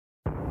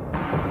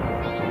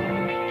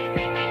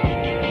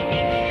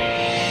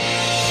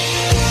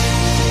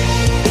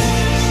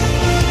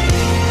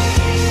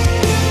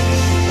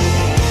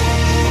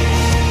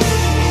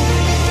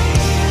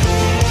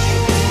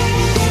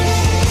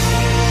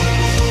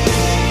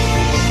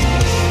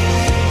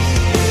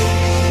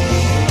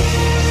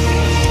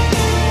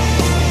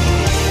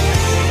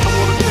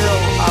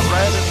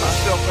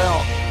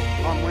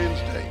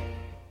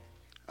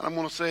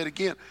to say it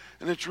again.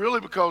 And it's really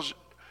because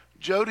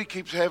Jody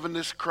keeps having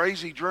this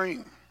crazy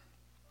dream.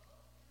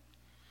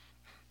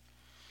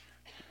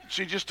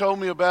 She just told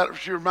me about it.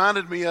 She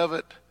reminded me of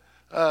it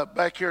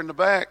back here in the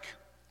back,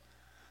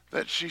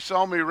 that she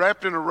saw me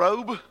wrapped in a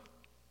robe.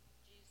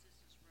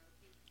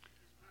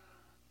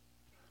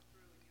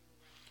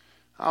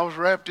 I was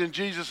wrapped in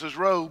Jesus'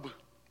 robe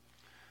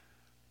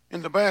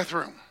in the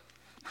bathroom.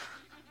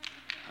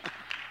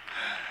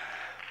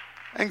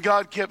 And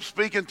God kept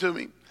speaking to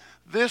me.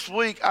 This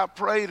week I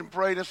prayed and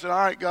prayed and said, all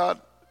right,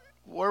 God,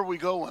 where are we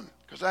going?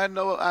 Because I had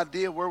no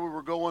idea where we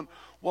were going,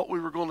 what we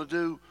were going to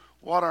do,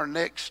 what our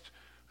next.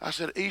 I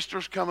said,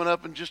 Easter's coming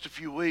up in just a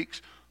few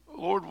weeks.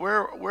 Lord,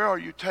 where are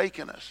you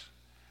taking us?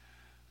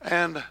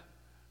 And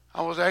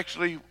I was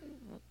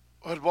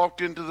had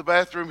walked into the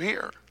bathroom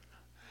here.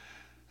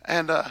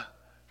 And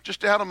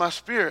just out of my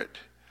spirit,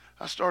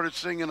 I started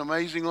singing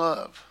Amazing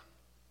Love.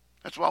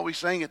 That's why we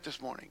sang it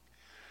this morning.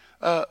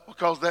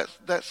 Because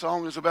that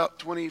song is about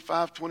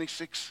 25,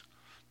 26,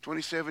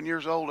 27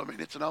 years old. I mean,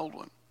 it's an old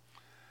one.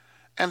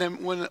 And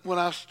then when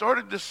I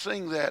started to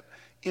sing that,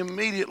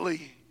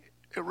 immediately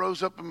it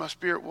rose up in my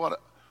spirit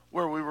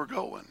where we were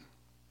going.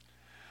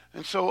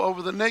 And so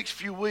over the next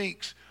few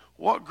weeks,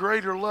 what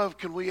greater love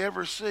can we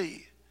ever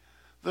see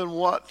than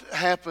what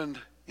happened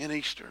in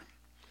Easter?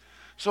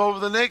 So over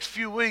the next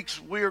few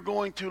weeks, we are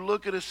going to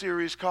look at a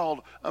series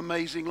called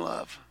Amazing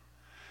Love.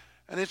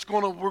 And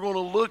we're going to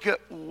look at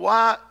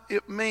why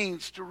it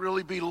means to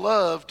really be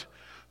loved,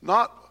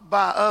 not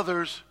by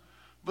others,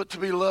 but to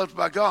be loved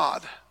by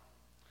God.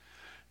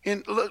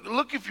 And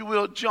look, if you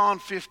will, at John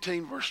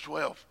 15, verse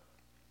 12.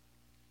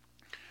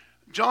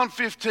 John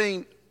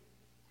 15,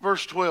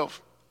 verse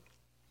 12.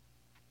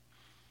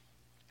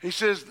 He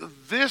says,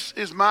 this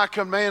is my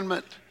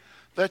commandment,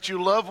 that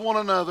you love one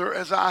another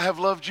as I have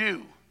loved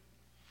you.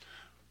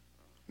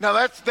 Now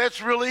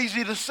that's real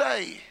easy to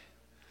say.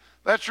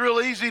 That's real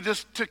easy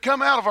to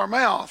come out of our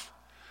mouth,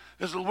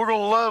 is that we're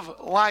going to love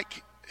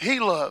like he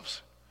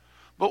loves.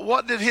 But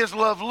what did his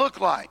love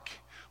look like?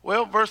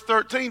 Well, verse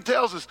 13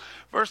 tells us.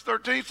 Verse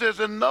 13 says,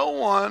 and no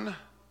one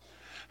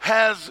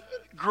has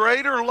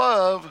greater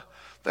love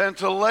than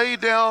to lay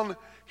down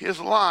his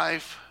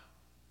life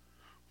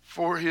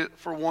for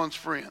one's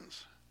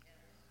friends.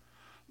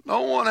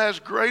 No one has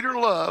greater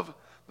love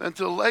than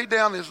to lay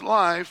down his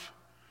life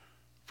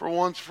for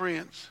one's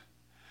friends.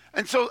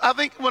 And so I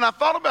think when I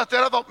thought about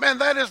that, I thought, man,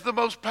 that is the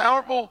most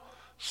powerful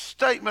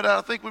statement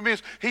I think we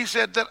missed. He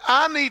said that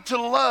I need to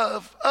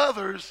love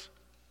others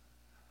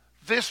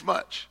this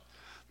much,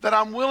 that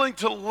I'm willing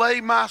to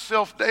lay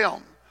myself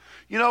down.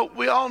 You know,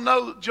 we all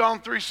know John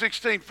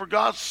 3:16, for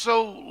God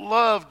so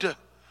loved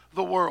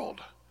the world.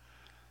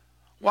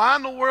 Why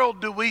in the world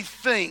do we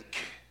think,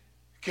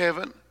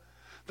 Kevin,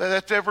 that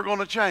that's ever going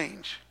to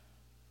change?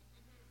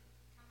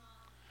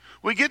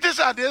 We get this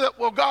idea that,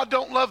 well, God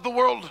don't love the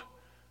world.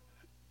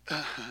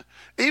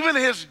 Even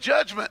his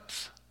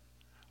judgments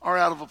are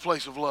out of a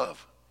place of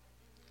love.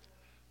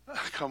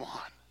 Come on.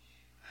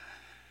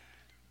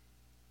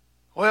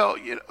 Well,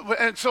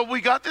 and so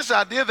we got this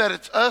idea that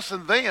it's us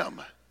and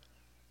them.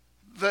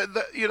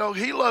 That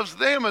he loves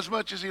them as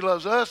much as he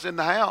loves us in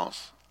the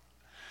house.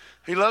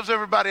 He loves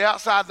everybody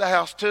outside the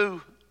house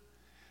too.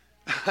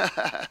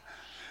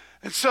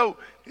 And so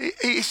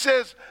he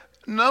says,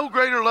 no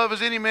greater love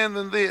is any man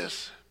than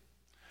this.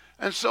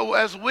 And so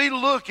as we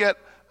look at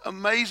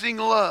amazing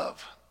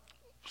love,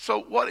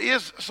 so what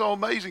is so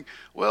amazing?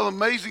 Well, the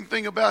amazing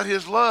thing about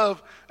his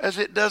love is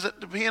it doesn't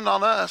depend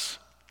on us.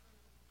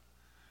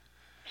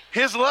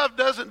 His love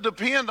doesn't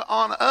depend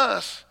on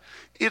us.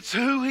 It's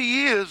who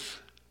he is.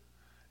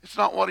 It's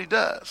not what he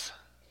does.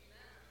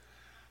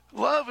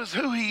 Love is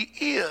who he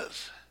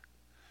is.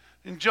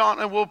 In John,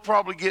 and we'll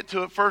probably get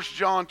to it, 1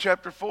 John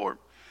chapter 4,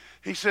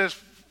 he says,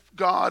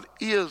 God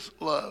is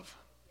love.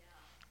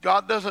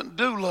 God doesn't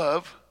do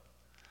love.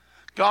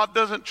 God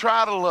doesn't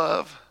try to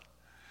love.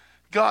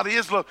 God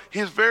is love.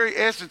 His very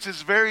essence,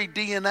 his very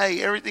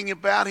DNA, everything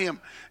about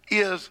him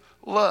is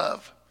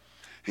love.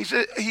 He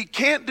said he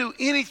can't do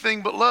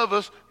anything but love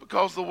us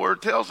because the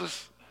word tells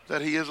us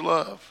that he is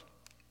love.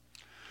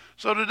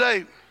 So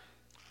today,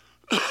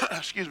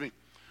 excuse me,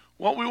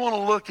 what we want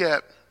to look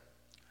at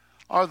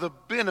are the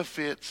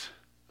benefits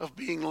of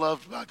being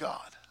loved by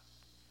God.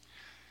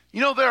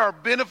 You know, there are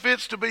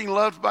benefits to being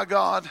loved by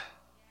God.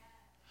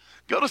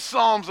 Go to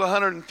Psalms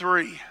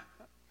 103.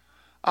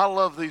 I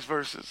love these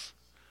verses.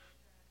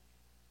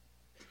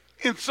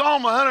 In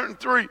Psalm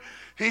 103,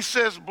 he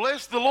says,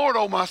 bless the Lord,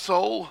 O my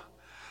soul,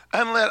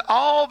 and let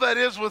all that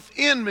is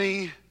within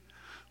me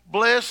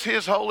bless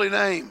his holy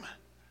name.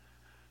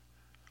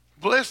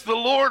 Bless the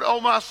Lord,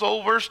 O my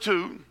soul, verse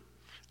 2,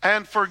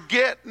 and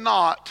forget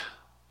not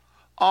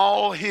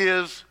all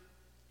his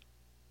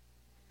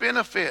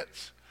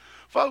benefits.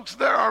 Folks,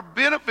 there are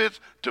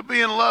benefits to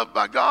being loved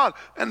by God.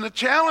 And the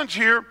challenge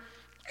here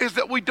is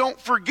that we don't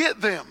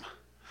forget them.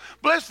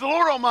 Bless the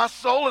Lord, O my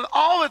soul, and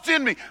all that's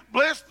in me.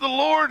 Bless the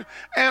Lord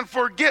and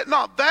forget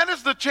not. That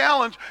is the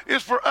challenge,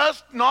 is for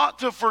us not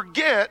to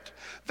forget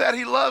that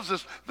he loves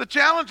us. The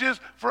challenge is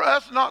for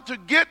us not to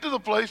get to the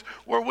place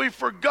where we've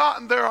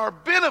forgotten there are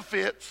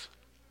benefits.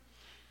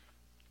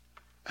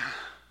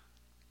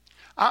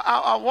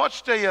 I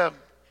watched a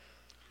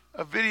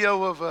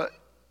video of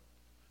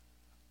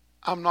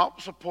I'm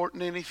not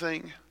supporting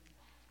anything.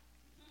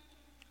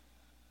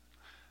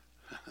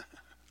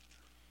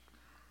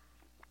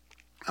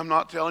 I'm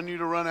not telling you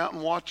to run out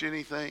and watch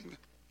anything.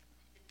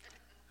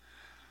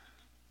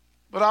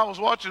 But I was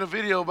watching a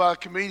video by a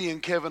comedian,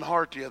 Kevin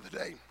Hart, the other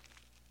day.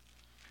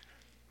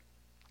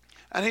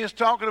 And he was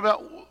talking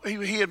about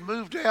he had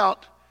moved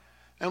out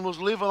and was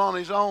living on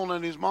his own,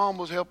 and his mom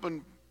was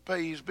helping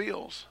pay his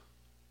bills.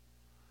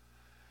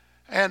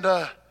 And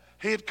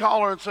he'd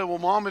call her and say, well,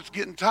 Mom, it's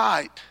getting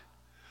tight,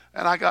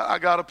 and I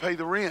got to pay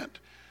the rent.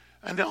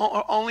 And the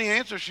only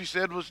answer she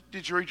said was,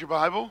 did you read your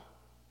Bible?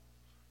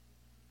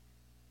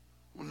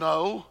 Well,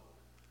 no.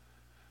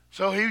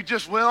 So he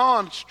just went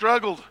on,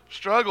 struggled.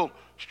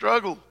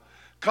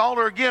 Called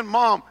her again,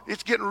 Mom,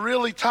 it's getting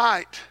really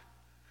tight.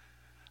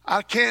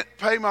 I can't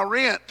pay my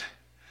rent.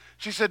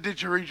 She said,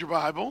 did you read your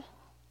Bible?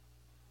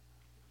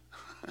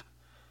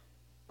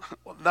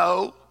 Well,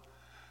 no.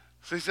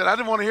 So he said, I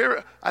didn't want to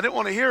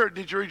hear it.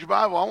 Did you read your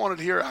Bible? I wanted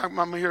to hear it.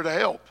 I'm here to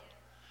help.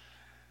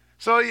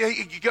 So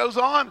he goes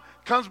on,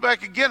 comes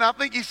back again. I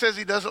think he says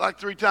he does it like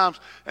 3 times.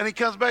 And he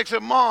comes back and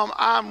said, Mom,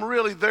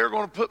 they're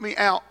going to put me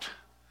out.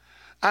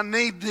 I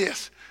need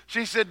this.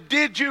 She said,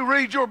 did you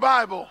read your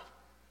Bible?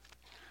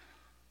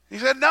 He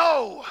said,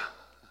 no.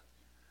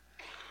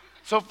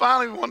 So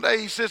finally one day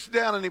he sits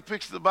down and he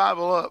picks the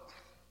Bible up.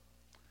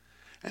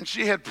 And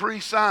she had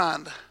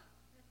pre-signed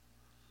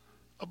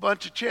a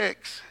bunch of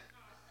checks.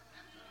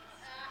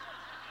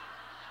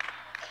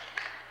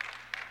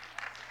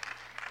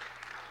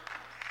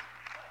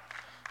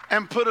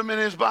 And put them in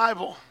his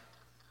Bible.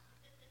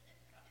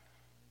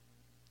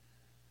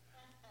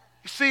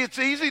 You see, it's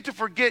easy to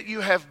forget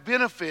you have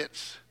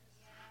benefits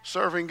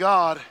serving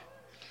God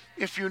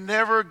if you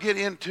never get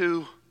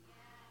into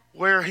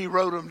where he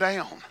wrote them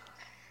down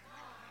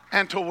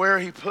and to where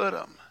he put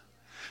them.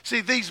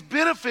 See, these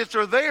benefits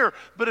are there,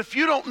 but if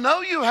you don't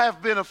know you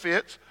have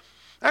benefits,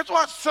 that's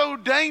why it's so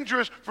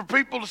dangerous for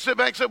people to sit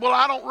back and say, well,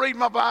 I don't read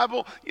my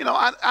Bible.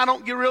 I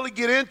don't really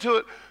get into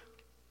it.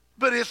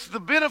 But it's the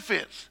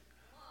benefits.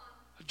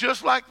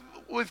 Just like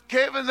with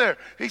Kevin there,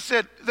 he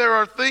said there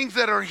are things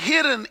that are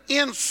hidden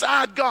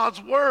inside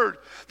God's word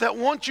that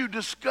once you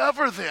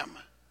discover them,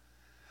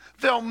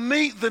 they'll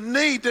meet the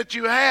need that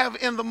you have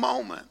in the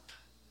moment.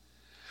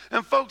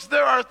 And folks,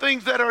 there are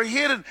things that are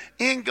hidden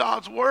in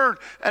God's word,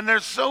 and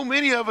there's so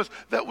many of us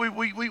that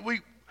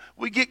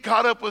we get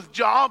caught up with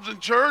jobs and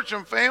church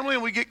and family,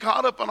 and we get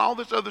caught up on all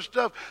this other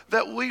stuff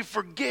that we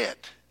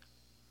forget.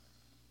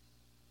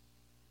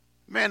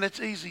 Man, it's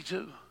easy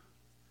too.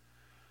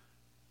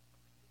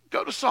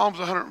 Go to Psalms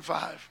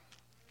 105.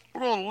 We're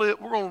going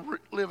to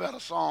live out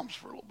of Psalms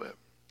for a little bit.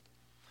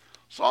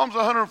 Psalms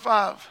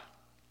 105.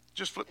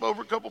 Just flip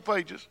over a couple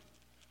pages.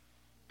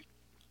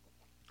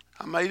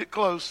 I made it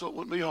close so it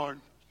wouldn't be hard.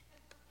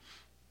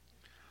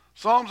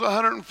 Psalms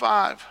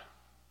 105.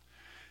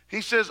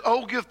 He says,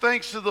 oh, give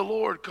thanks to the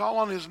Lord. Call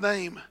on his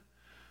name.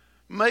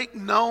 Make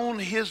known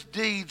his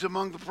deeds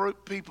among the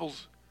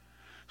peoples.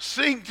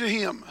 Sing to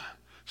him.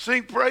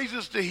 Sing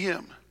praises to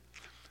him.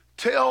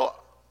 Tell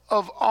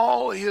of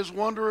all his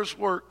wondrous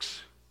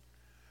works.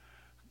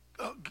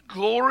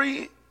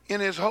 Glory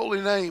in his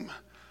holy name.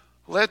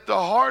 Let the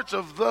hearts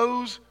of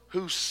those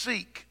who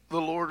seek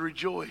the Lord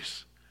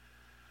rejoice.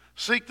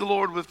 Seek the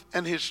Lord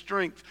and his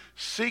strength.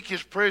 Seek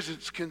his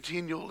presence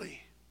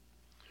continually.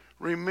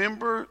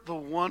 Remember the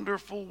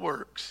wonderful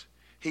works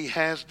he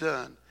has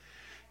done.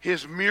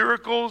 His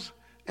miracles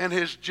and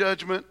his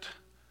judgments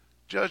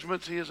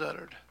he has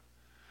uttered.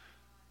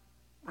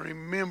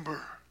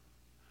 Remember.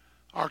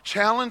 Our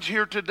challenge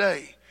here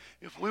today,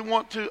 if we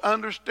want to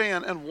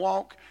understand and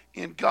walk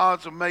in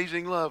God's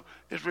amazing love,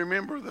 is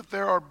remember that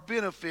there are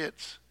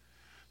benefits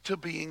to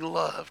being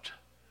loved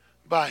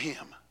by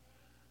him.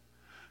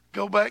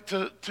 Go back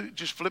to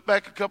just flip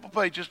back a couple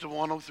pages to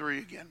 103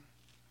 again.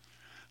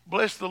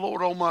 Bless the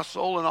Lord, O my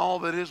soul, and all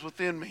that is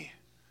within me.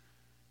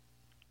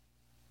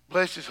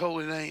 Bless his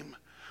holy name.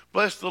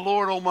 Bless the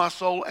Lord, O my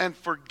soul, and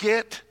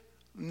forget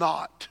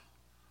not.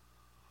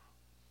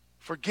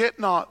 Forget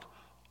not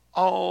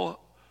all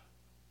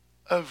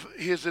of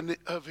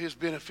his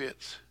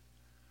benefits.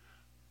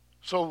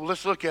 So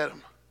let's look at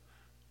them.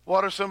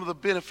 What are some of the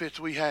benefits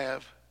we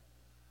have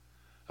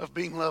of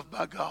being loved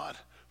by God?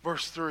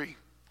 Verse 3.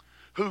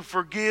 Who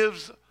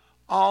forgives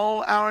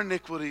all our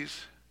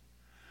iniquities,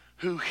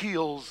 who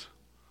heals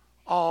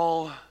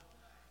all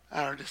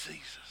our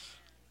diseases.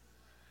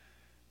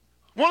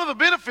 One of the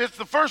benefits,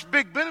 the first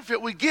big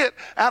benefit we get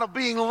out of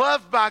being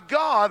loved by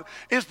God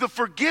is the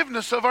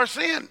forgiveness of our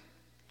sin.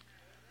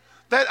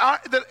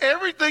 That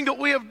everything that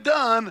we have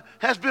done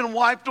has been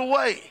wiped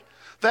away.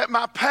 That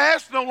my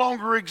past no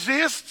longer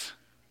exists.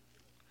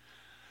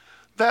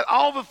 that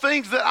all the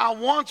things that I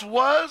once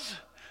was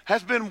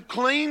has been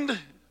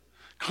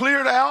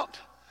cleared out.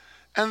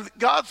 And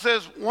God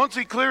says once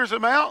he clears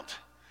them out,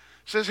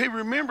 says he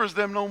remembers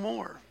them no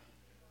more.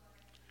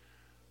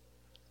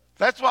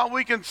 That's why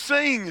we can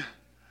sing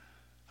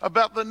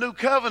about the new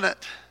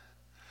covenant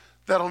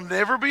that'll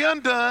never be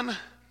undone.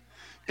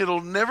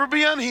 It'll never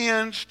be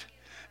unhinged.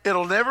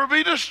 It'll never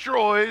be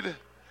destroyed.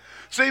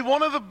 See,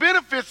 one of the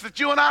benefits that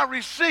you and I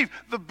receive,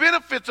 the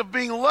benefits of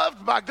being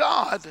loved by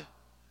God,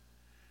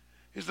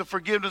 is the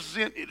forgiveness of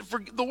sin.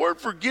 The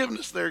word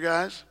forgiveness there,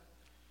 guys,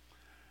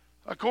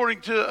 according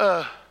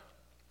to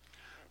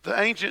the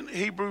ancient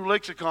Hebrew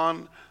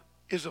lexicon,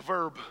 is a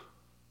verb.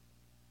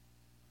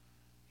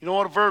 You know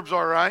what verbs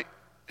are, right?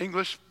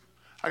 English.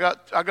 I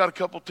got a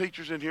couple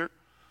teachers in here.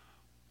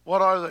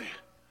 What are they?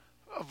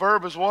 A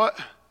verb is what?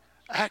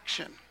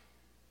 Action.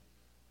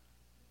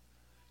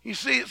 You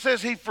see, it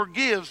says he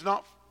forgives,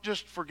 not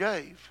just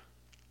forgave.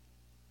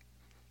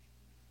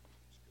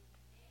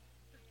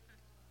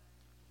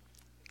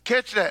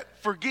 Catch that.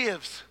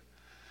 Forgives.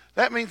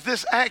 That means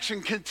this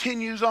action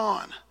continues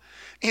on.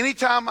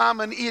 Anytime I'm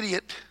an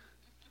idiot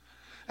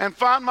and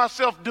find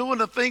myself doing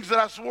the things that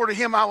I swore to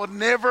him I would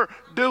never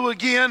do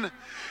again,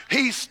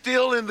 he's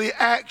still in the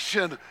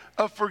action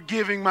of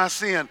forgiving my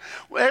sin.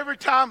 Every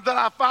time that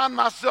I find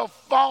myself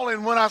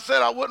falling when I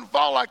said I wouldn't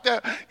fall like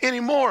that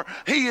anymore,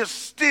 he is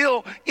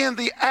still in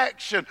the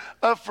action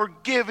of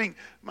forgiving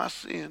my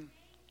sin.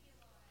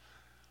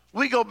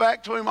 We go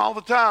back to him all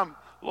the time.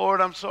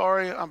 Lord, I'm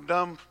sorry, I'm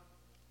dumb.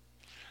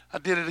 I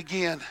did it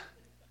again.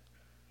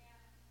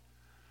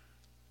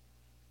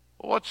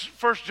 Well, what's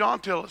 1 John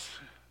tell us?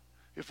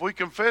 If we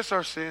confess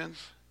our sins,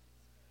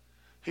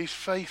 he's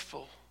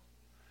faithful.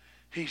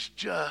 He's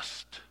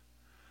just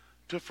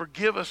to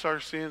forgive us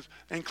our sins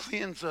and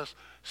cleanse us.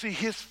 See,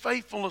 his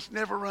faithfulness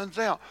never runs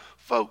out.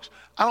 Folks,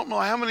 I don't know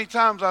how many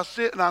times I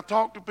sit and I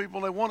talk to people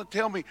and they want to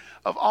tell me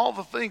of all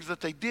the things that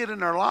they did in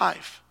their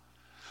life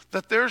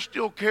that they're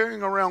still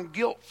carrying around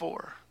guilt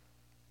for.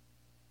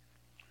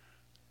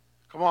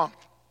 Come on.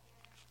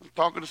 I'm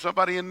talking to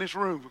somebody in this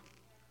room.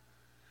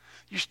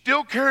 You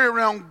still carry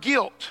around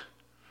guilt.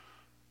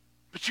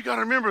 But you got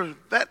to remember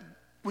that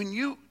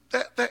when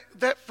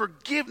that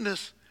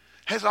forgiveness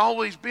has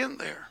always been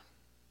there.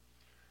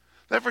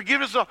 That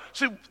forgiveness,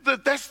 see,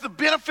 that's the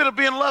benefit of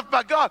being loved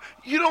by God.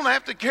 You don't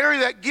have to carry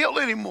that guilt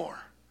anymore.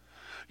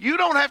 You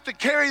don't have to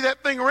carry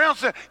that thing around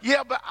saying,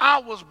 yeah, but I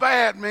was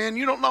bad, man.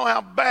 You don't know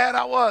how bad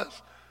I was.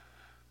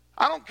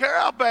 I don't care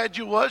how bad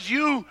you was.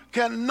 You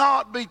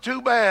cannot be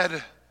too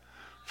bad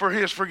for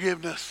his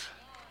forgiveness.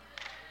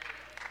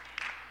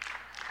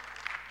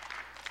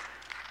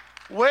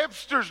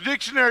 Webster's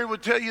dictionary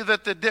would tell you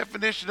that the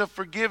definition of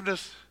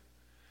forgiveness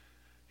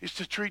is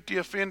to treat the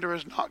offender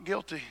as not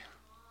guilty.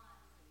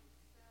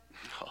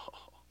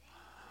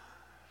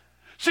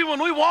 See,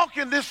 when we walk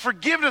in this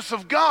forgiveness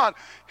of God,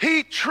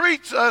 he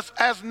treats us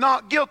as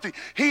not guilty.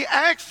 He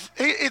acts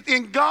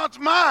in God's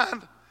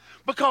mind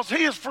because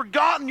he has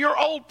forgotten your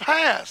old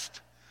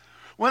past.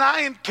 When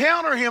I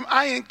encounter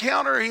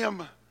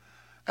him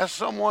as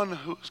someone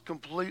who is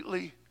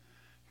completely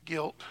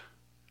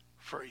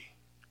guilt-free.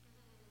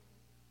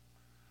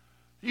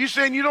 You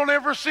saying you don't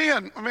ever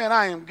sin? Man,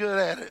 I am good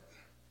at it.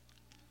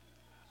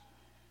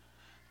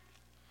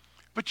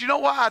 But you know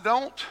why I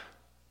don't?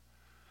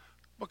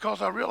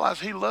 Because I realize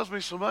he loves me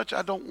so much,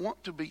 I don't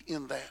want to be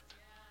in that.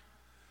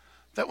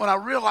 That when I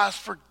realize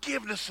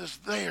forgiveness is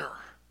there,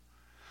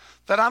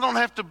 that I don't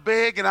have to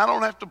beg and I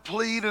don't have to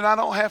plead and I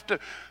don't have to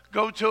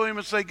go to him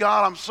and say,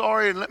 God, I'm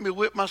sorry, and let me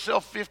whip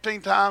myself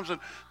 15 times and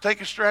take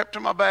a strap to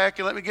my back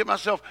and let me get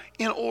myself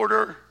in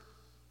order.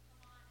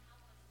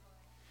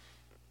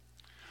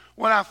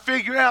 When I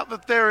figure out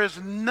that there is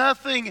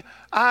nothing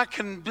I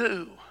can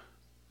do,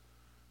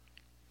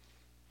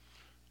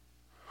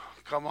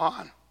 come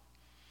on.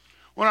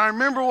 When I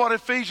remember what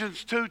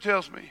Ephesians 2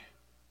 tells me,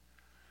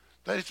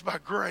 that it's by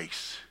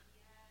grace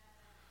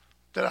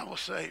that I was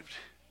saved.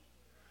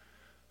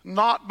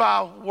 Not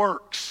by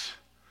works.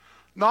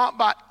 Not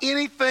by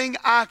anything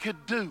I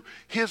could do.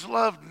 His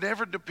love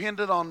never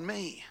depended on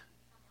me.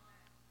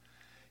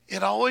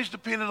 It always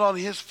depended on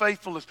his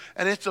faithfulness.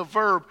 And it's a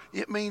verb.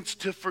 It means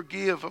to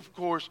forgive, of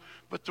course.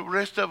 But the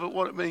rest of it,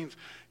 what it means,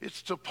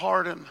 it's to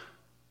pardon.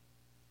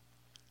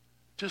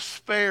 To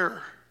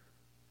spare.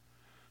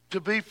 To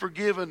be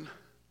forgiven.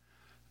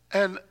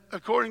 And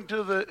according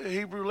to the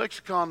Hebrew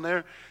lexicon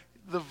there,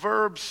 the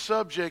verb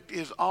subject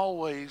is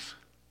always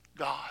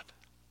God.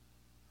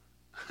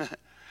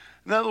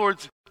 In other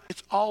words,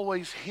 it's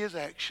always his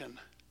action.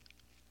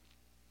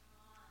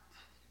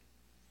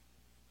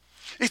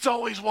 It's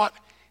always what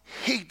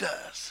he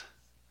does.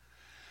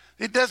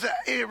 It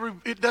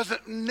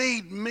doesn't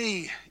need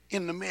me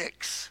in the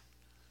mix.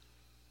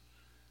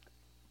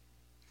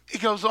 He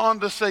goes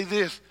on to say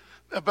this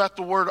about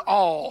the word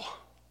all.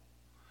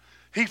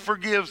 He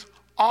forgives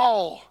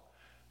all.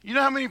 You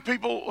know how many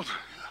people...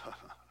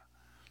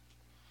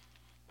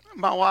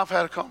 My wife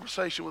had a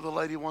conversation with a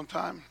lady one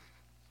time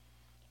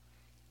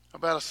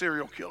about a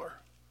serial killer.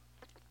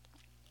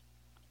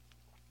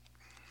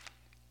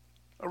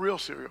 a real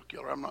serial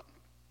killer. I'm not.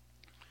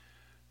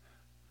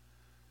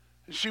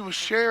 And she was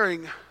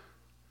sharing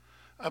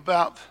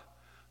about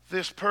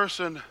this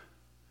person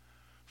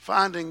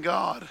finding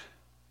God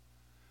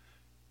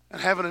and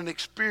having an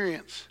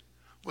experience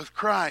with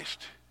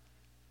Christ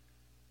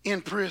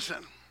in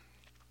prison.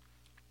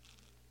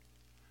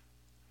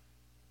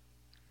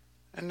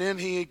 And then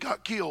he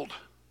got killed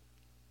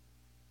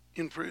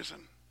in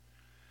prison.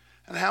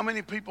 And how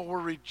many people were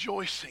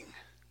rejoicing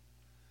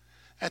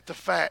at the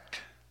fact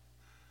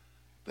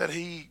that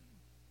he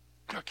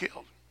got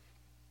killed?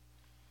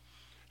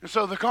 And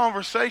so the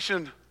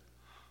conversation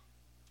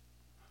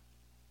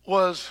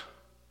was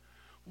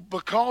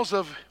because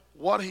of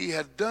what he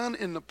had done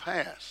in the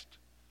past,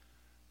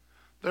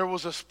 there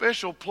was a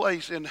special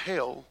place in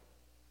hell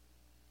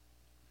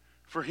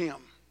for him.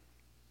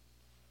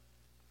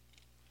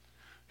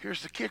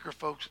 Here's the kicker,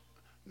 folks.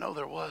 No,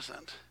 there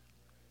wasn't.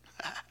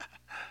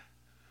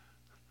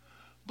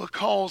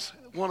 Because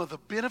one of the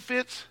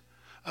benefits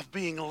of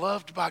being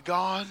loved by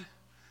God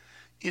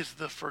is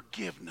the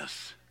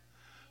forgiveness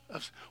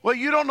of. Well,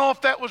 you don't know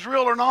if that was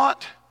real or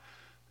not.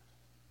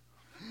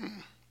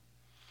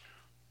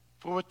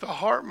 For with the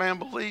heart man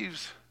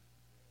believes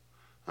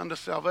unto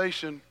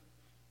salvation.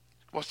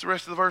 What's the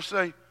rest of the verse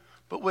say?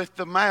 But with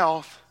the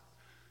mouth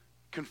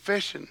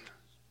confession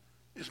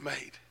is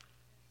made.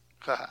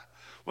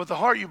 With the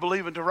heart you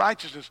believe unto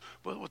righteousness,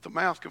 but with the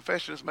mouth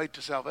confession is made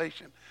to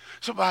salvation.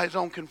 So by his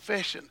own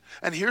confession.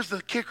 And here's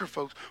the kicker,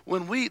 folks.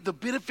 The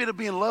benefit of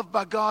being loved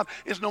by God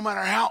is no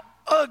matter how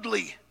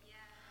ugly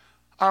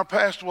our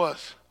past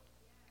was.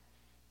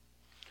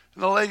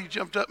 And the lady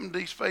jumped up in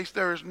Dee's face.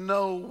 There is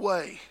no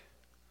way.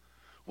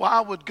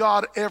 Why would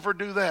God ever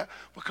do that?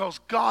 Because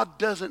God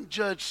doesn't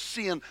judge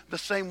sin the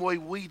same way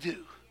we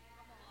do.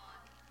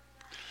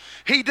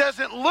 He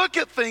doesn't look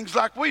at things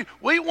like we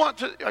want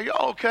to. Are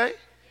y'all okay?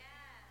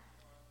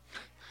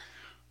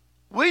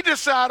 We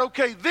decide,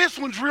 okay, this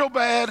one's real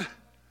bad.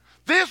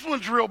 This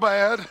one's real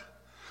bad.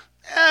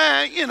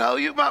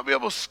 You might be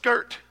able to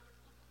skirt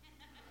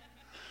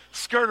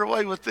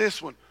away with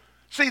this one.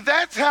 See,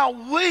 that's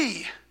how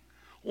we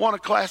want to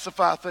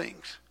classify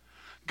things.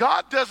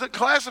 God doesn't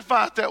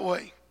classify it that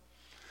way.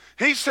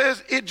 He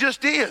says it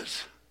just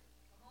is.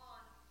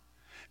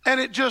 And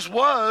it just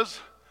was.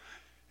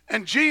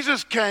 And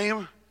Jesus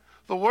came,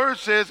 the word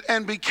says,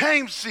 and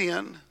became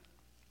sin.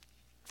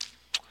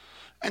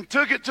 And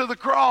took it to the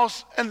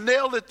cross and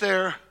nailed it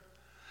there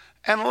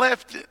and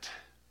left it.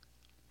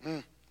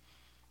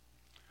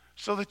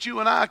 So that you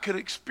and I could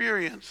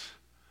experience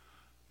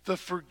the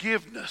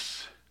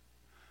forgiveness.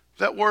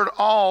 That word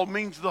all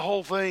means the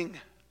whole thing.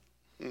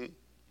 It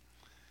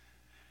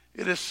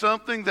is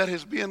something that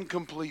has been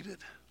completed.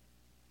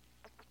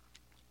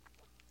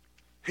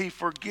 He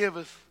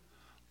forgiveth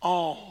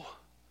all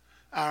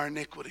our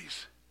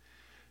iniquities.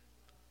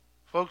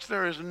 Folks,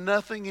 there is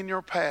nothing in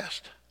your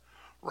past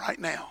right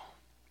now.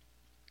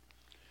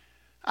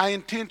 I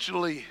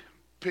intentionally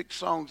picked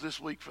songs this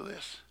week for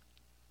this.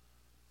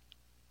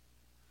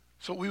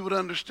 So we would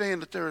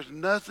understand that there is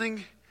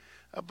nothing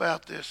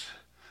about this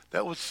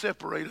that would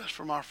separate us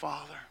from our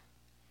Father.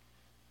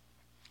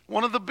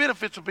 One of the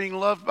benefits of being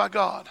loved by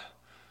God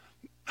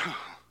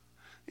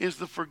is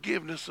the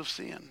forgiveness of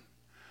sin.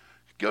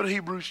 Go to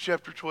Hebrews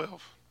chapter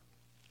 12.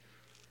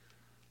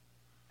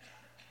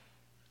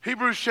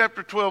 Hebrews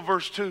chapter 12,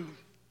 verse 2.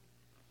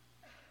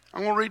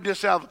 I'm going to read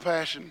this out of the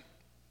Passion.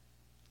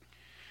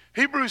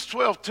 Hebrews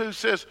 12:2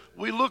 says,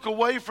 we look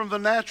away from the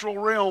natural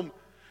realm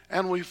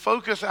and we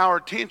focus our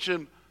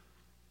attention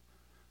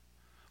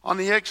on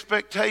the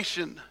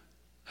expectation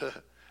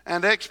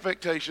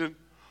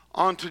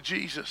onto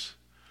Jesus,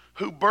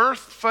 who birthed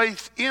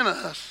faith in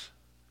us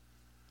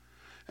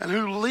and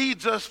who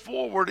leads us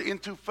forward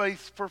into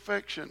faith's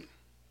perfection.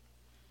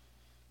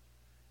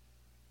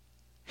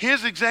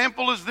 His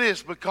example is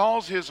this: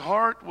 because his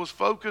heart was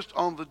focused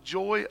on the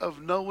joy of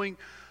knowing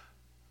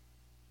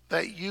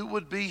that you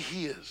would be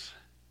his,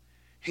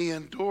 he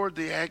endured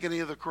the agony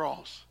of the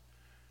cross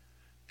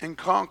and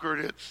conquered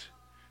its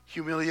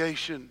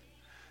humiliation,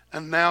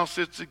 and now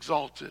sits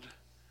exalted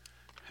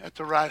at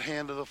the right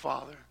hand of the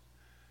Father.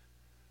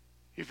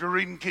 If you're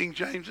reading King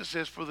James, it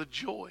says, for the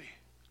joy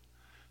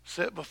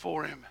set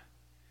before him,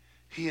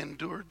 he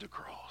endured the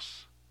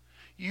cross.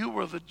 You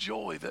were the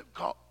joy that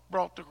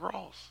brought the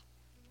cross.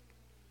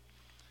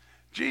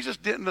 Jesus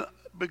didn't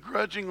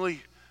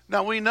begrudgingly.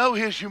 Now we know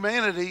his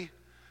humanity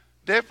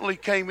definitely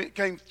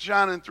came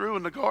shining through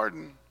in the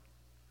garden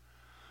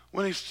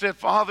when he said,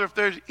 Father, if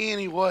there's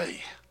any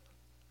way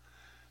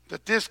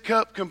that this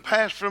cup can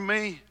pass from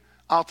me,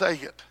 I'll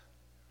take it.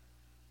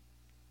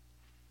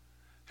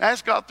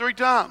 Asked God 3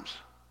 times.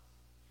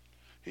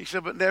 He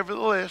said, but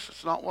nevertheless,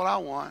 it's not what I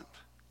want.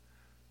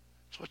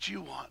 It's what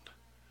you want.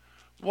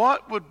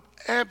 What would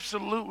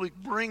absolutely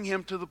bring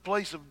him to the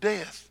place of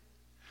death?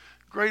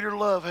 Greater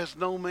love has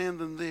no man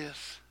than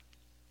this,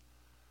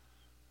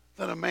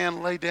 that a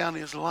man lay down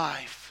his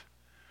life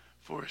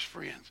for his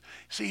friends.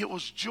 See, it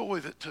was joy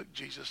that took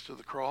Jesus to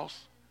the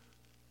cross.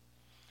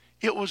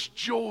 It was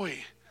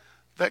joy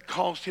that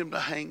caused him to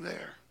hang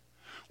there.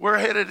 We're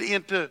heading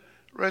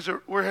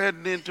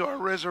into our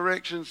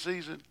resurrection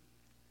season.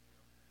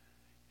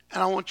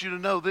 And I want you to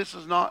know this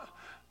is not,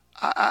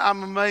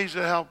 I'm amazed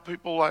at how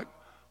people like,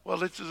 well,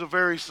 this is a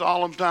very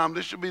solemn time.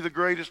 This should be the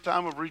greatest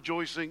time of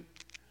rejoicing.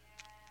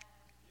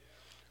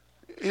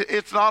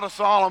 It's not a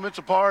solemn, it's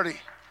a party.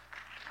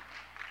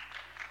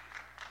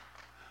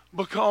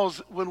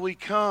 Because when we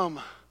come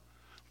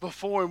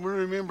before Him, we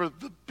remember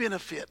the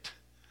benefit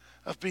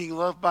of being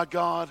loved by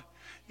God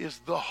is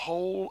the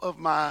whole of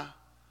my.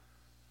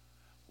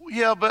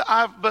 Yeah,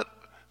 but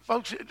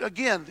folks,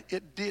 again,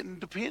 it didn't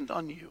depend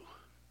on you.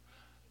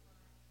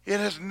 It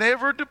has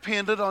never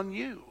depended on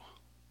you.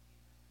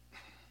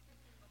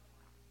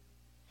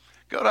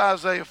 Go to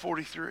Isaiah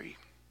 43,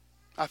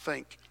 I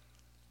think.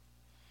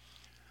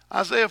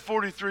 Isaiah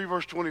 43,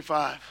 verse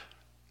 25.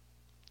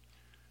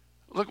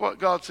 Look what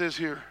God says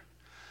here.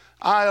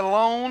 I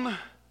alone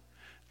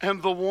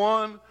am the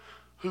one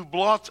who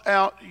blots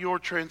out your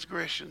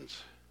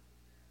transgressions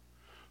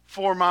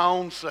for my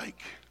own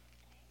sake.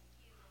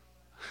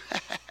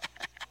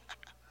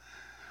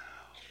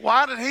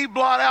 Why did He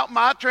blot out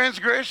my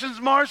transgressions,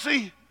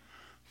 Marcy?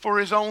 For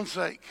His own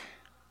sake.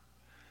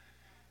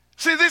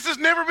 See, this has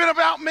never been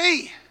about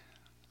me.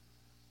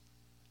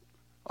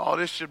 Oh,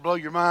 this should blow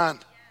your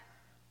mind.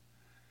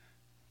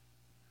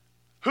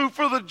 Who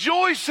for the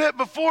joy set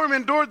before Him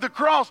endured the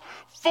cross.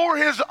 For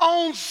His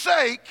own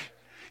sake,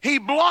 He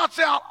blots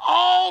out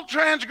all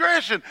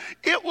transgression.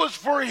 It was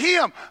for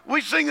Him.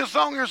 We sing a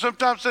song here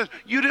sometimes that says,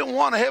 you didn't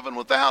want heaven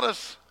without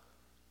us.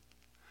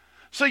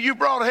 So you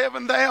brought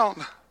heaven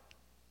down.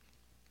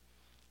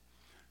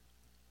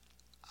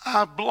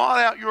 I blot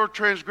out your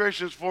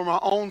transgressions for my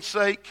own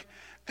sake,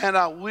 and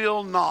I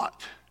will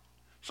not.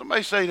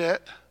 Somebody say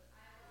that.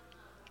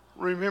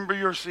 Remember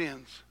your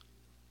sins.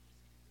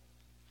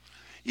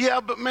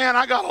 Yeah, but man,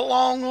 I got a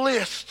long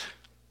list.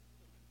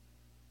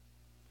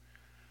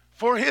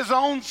 For His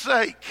own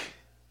sake,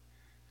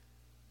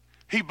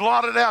 He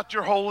blotted out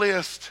your whole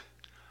list.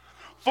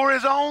 For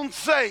His own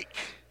sake,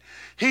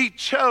 He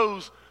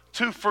chose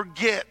to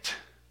forget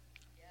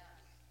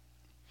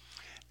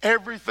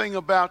everything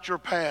about your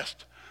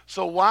past.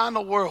 So why in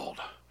the world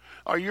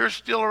are you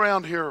still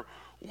around here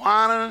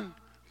whining,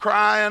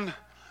 crying,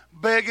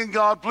 begging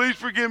God, please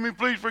forgive me,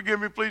 please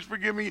forgive me, please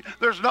forgive me.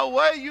 There's no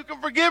way you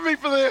can forgive me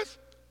for this.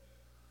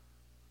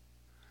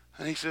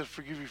 And He says,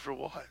 forgive you for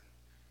what?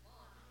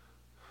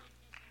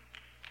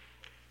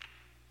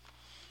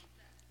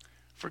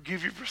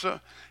 Forgive you for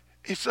some.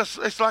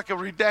 It's like a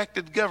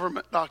redacted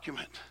government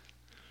document.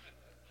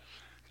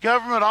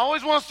 Government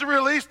always wants to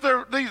release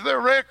their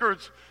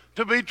records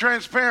to be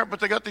transparent, but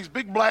they got these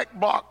big black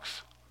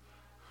blocks.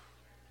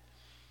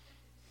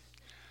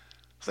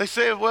 They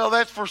say, well,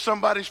 that's for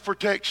somebody's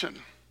protection.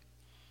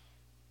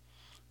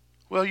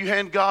 Well, you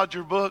hand God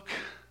your book,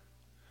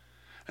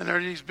 and there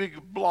are these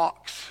big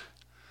blocks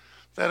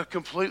that have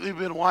completely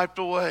been wiped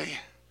away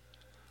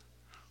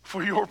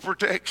for your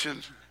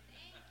protection.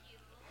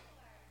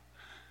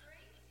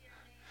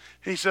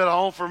 He said,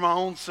 all for my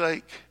own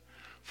sake,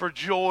 for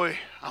joy,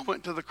 I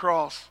went to the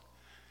cross,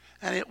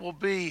 and it will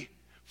be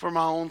for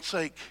my own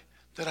sake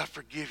that I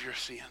forgive your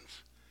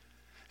sins.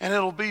 And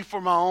it'll be for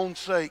my own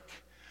sake.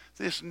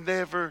 This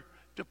never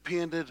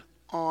depended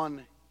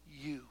on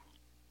you.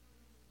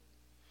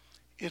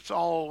 It's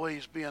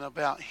always been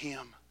about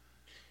Him.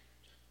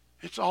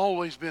 It's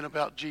always been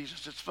about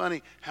Jesus. It's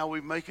funny how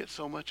we make it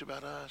so much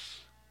about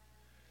us.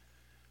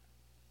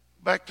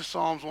 Back to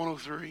Psalms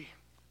 103.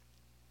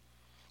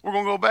 We're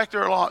going to go back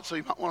there a lot, so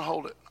you might want to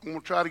hold it. I'm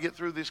going to try to get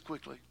through this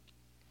quickly.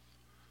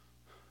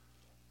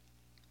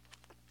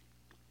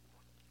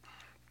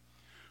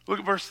 Look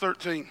at verse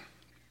 13.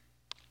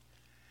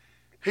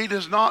 He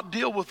does not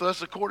deal with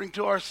us according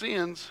to our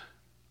sins.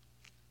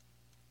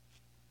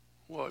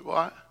 Wait,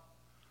 what?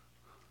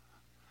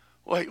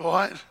 Wait,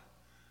 what?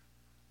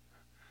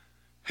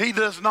 He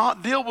does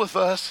not deal with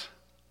us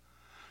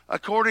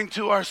according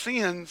to our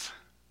sins.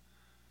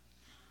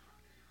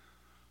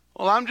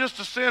 Well, I'm just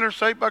a sinner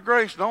saved by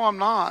grace. No, I'm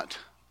not.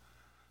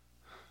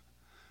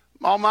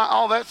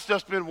 All that's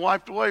just been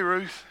wiped away,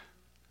 Ruth.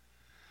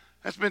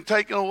 That's been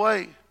taken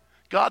away.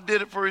 God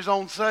did it for His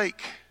own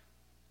sake.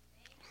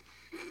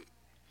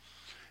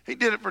 He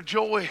did it for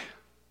joy.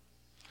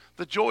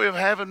 The joy of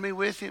having me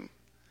with Him.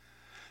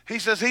 He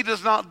says He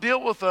does not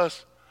deal with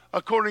us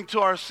according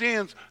to our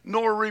sins,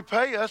 nor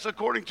repay us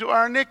according to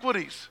our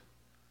iniquities.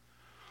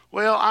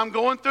 Well, I'm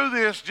going through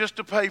this just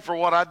to pay for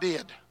what I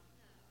did.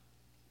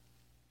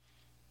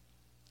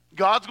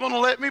 God's going to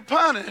let me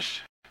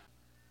punish.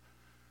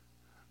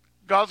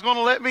 God's going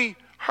to let me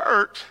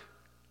hurt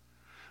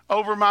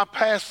over my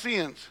past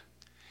sins,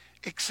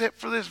 except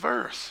for this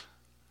verse.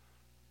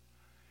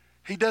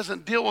 He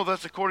doesn't deal with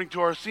us according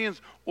to our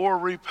sins or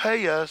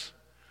repay us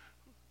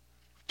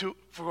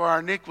for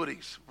our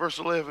iniquities. Verse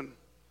 11.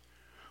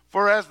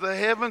 For as the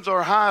heavens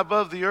are high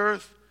above the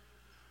earth,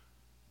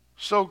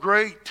 so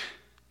great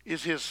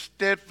is His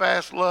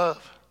steadfast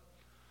love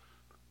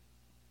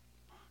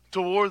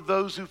toward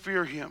those who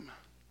fear Him.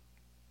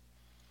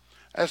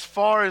 As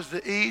far as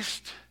the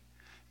east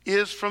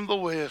is from the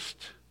west,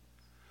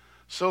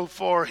 so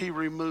far he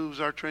removes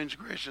our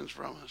transgressions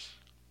from us.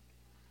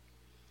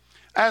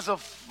 As a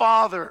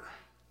father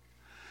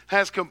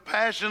has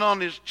compassion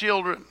on his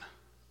children,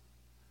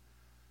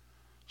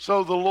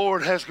 so the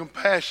Lord has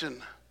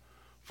compassion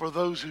for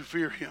those who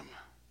fear him.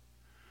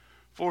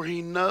 For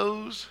he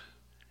knows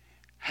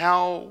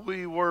how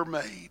we were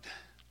made.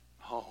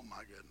 Oh my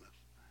goodness.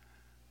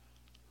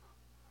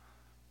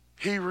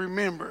 He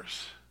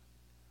remembers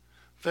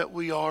that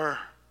we are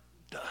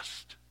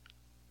dust.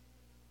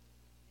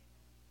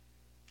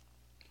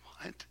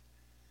 What?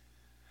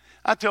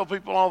 I tell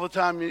people all the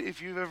time,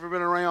 if you've ever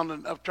been around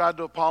and have tried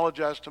to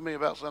apologize to me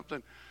about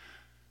something,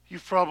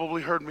 you've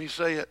probably heard me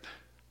say it.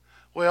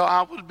 Well,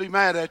 I would be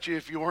mad at you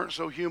if you weren't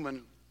so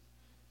human.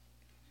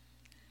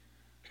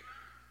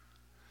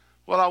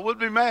 Well, I would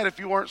be mad if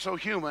you weren't so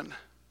human.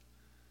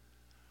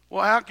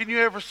 Well, how can you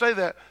ever say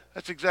that?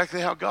 That's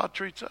exactly how God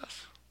treats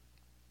us.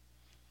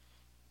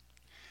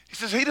 He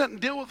says he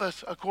doesn't deal with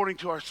us according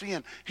to our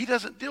sin. He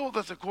doesn't deal with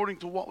us according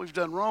to what we've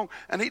done wrong.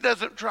 And he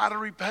doesn't try to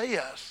repay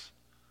us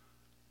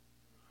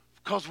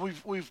because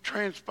we've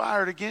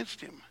transpired against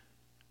him.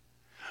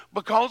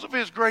 Because of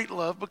his great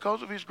love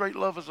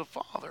as a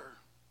father,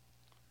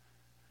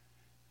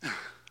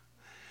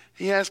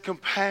 he has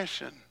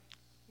compassion.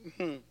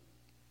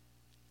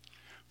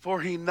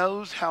 For he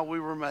knows how we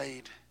were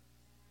made,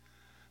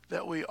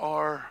 that we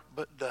are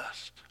but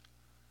dust.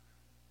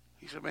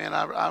 He said, man,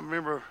 I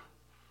remember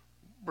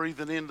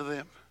breathing into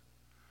them.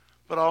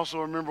 But I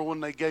also remember when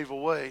they gave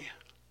away.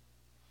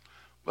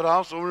 But I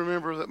also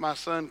remember that my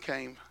son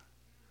came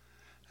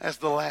as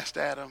the last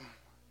Adam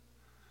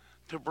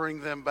to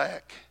bring them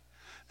back.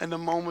 And the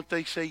moment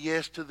they say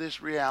yes to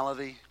this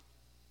reality,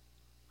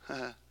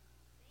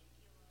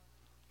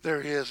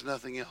 there is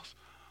nothing else.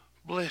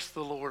 Bless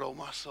the Lord, O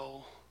my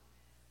soul,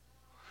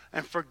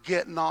 and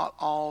forget not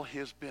all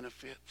his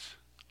benefits.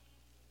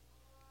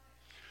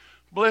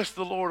 Bless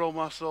the Lord, O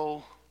my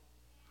soul,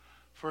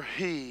 for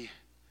he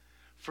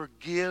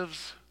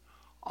forgives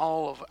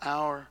all of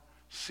our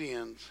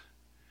sins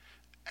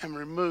and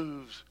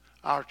removes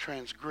our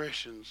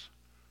transgressions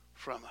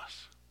from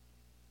us.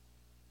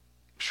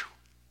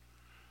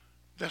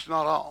 That's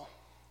not all.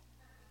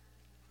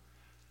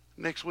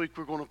 Next week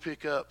we're going to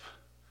pick up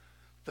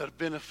the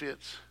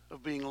benefits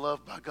of being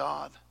loved by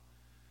God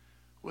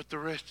with the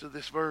rest of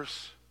this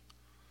verse.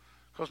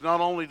 Because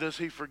not only does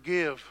he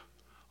forgive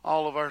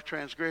all of our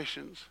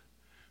transgressions,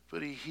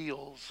 but he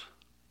heals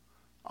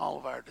all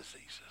of our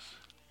diseases.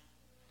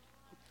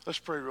 Let's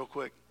pray real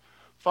quick.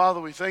 Father,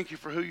 we thank you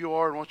for who you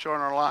are and what you are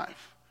in our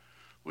life.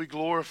 We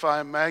glorify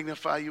and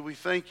magnify you. We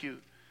thank you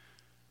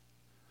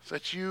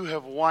that you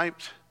have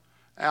wiped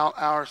out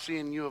our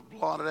sin. You have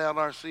blotted out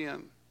our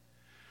sin.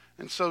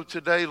 And so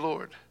today,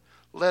 Lord,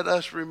 let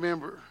us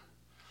remember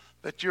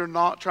that you're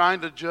not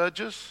trying to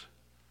judge us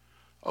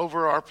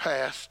over our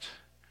past.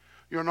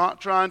 You're not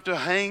trying to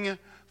hang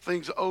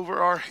things over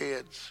our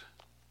heads.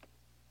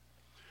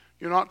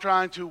 You're not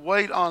trying to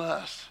wait on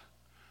us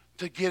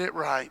to get it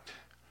right.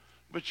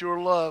 But your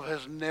love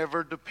has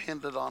never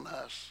depended on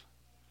us.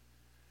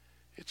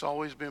 It's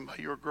always been by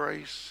your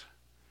grace,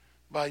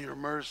 by your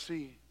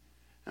mercy,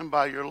 and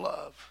by your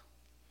love.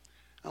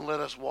 And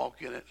let us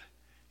walk in it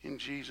in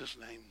Jesus'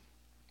 name.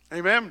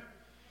 Amen.